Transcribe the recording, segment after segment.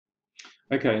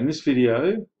Okay, in this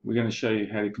video, we're going to show you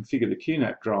how to configure the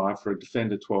QNAP drive for a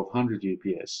Defender 1200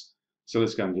 UPS. So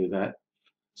let's go and do that.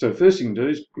 So first thing to do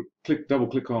is double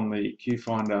click on the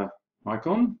QFinder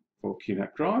icon for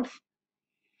QNAP drive.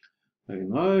 Let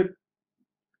him load.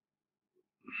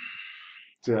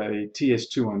 It's a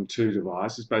TS212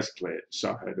 device. It's basically a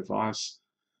Soho device.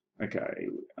 Okay,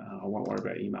 I won't worry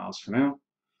about emails for now.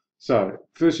 So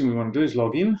first thing we want to do is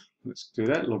log in. Let's do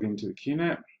that. Log into the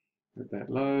QNAP. Let that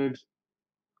load.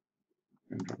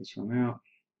 And drop this one out.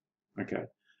 Okay,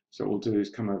 so what we'll do is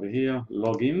come over here,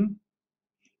 log in.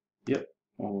 Yep,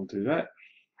 we'll do that.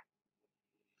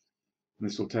 And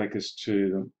this will take us to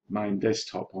the main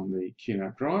desktop on the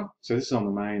QNAP drive. So this is on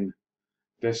the main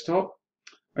desktop.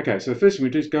 Okay, so the first thing we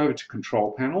do is go over to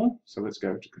Control Panel. So let's go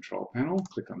over to Control Panel,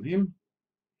 click on him.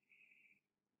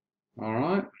 All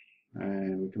right,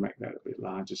 and we can make that a bit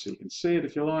larger so you can see it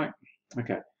if you like.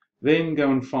 Okay, then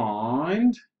go and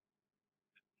find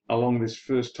along this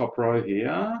first top row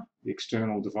here, the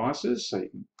external devices, so you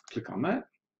can click on that.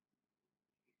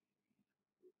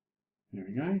 There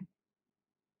we go.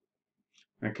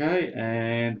 Okay,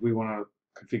 and we want to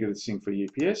configure this thing for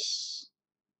UPS.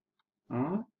 All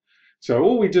right. So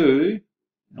all we do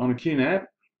on a QNAP,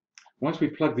 once we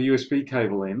plug the USB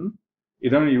cable in,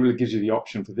 it only really gives you the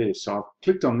option for this. So I've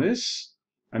clicked on this,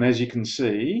 and as you can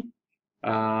see,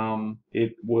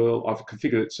 I've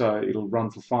configured it so it'll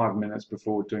run for 5 minutes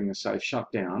before doing a safe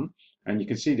shutdown. And you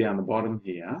can see down the bottom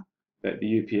here that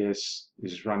the UPS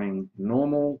is running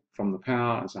normal from the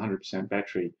power. It's 100%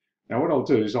 battery. Now what I'll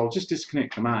do is I'll just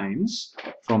disconnect the mains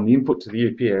from the input to the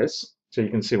UPS so you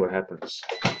can see what happens.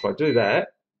 If I do that,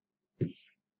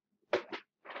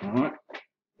 all right,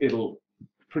 it'll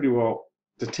pretty well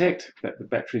detect that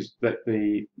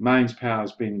the mains power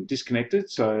has been disconnected.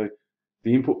 So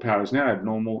the input power is now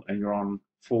abnormal and you're on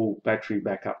full battery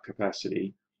backup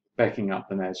capacity, backing up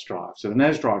the NAS drive. So the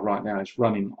NAS drive right now is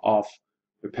running off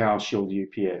the PowerShield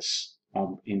UPS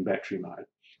in battery mode.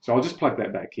 So I'll just plug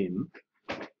that back in.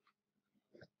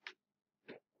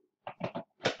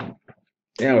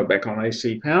 Now we're back on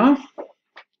AC power.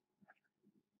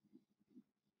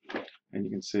 And you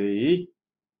can see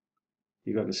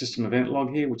you've got the system event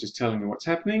log here, which is telling you what's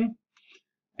happening.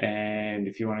 And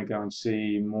if you want to go and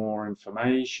see more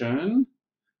information,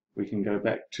 we can go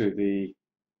back to the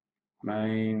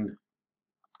main,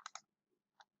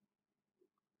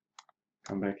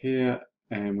 come back here,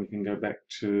 and we can go back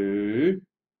to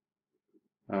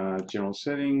general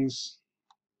settings.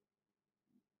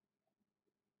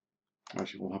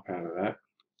 Actually, we'll hop out of that.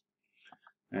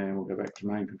 And we'll go back to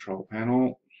main control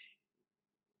panel.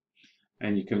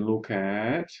 And you can look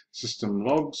at system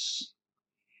logs,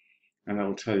 and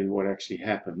that'll tell you what actually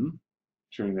happened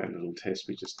during that little test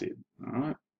we just did. All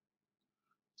right.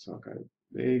 So I'll go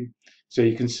there. So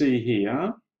you can see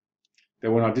here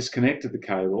that when I disconnected the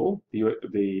cable,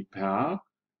 the power,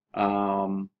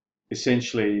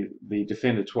 essentially the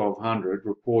Defender 1200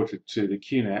 reported to the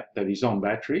QNAP that he's on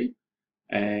battery,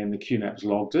 and the QNAP's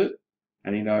logged it,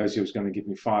 and he knows he was going to give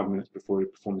me 5 minutes before he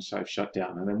performed a safe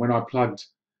shutdown. And then when I plugged,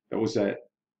 that was at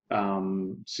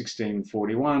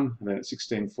 1641, and then at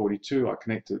 1642 I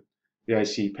connected the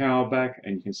AC power back,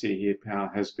 and you can see here power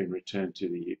has been returned to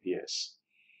the UPS.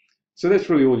 So that's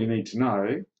really all you need to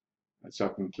know. So I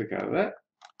can click out of that,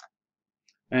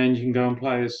 and you can go and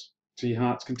play as to your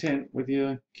heart's content with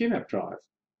your QNAP drive.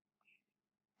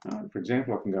 For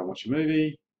example, I can go and watch a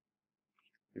movie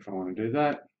if I want to do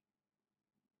that,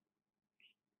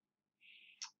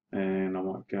 and I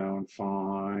might go and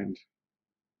find,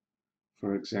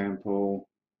 for example,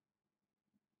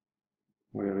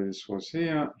 whatever this was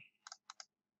here,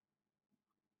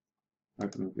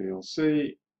 open the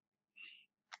VLC,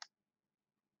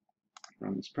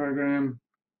 run this program.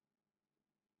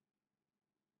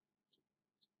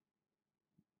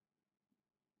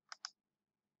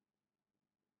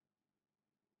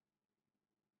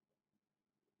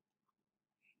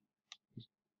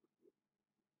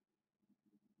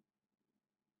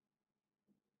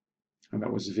 And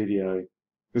that was the video.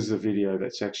 This is a video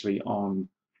that's actually on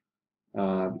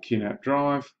the QNAP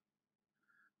drive.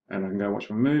 And I can go watch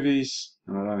my movies,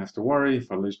 and I don't have to worry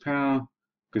if I lose power,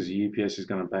 because the UPS is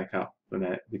going to back up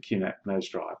the QNAP NAS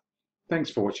drive. Thanks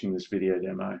for watching this video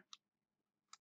demo.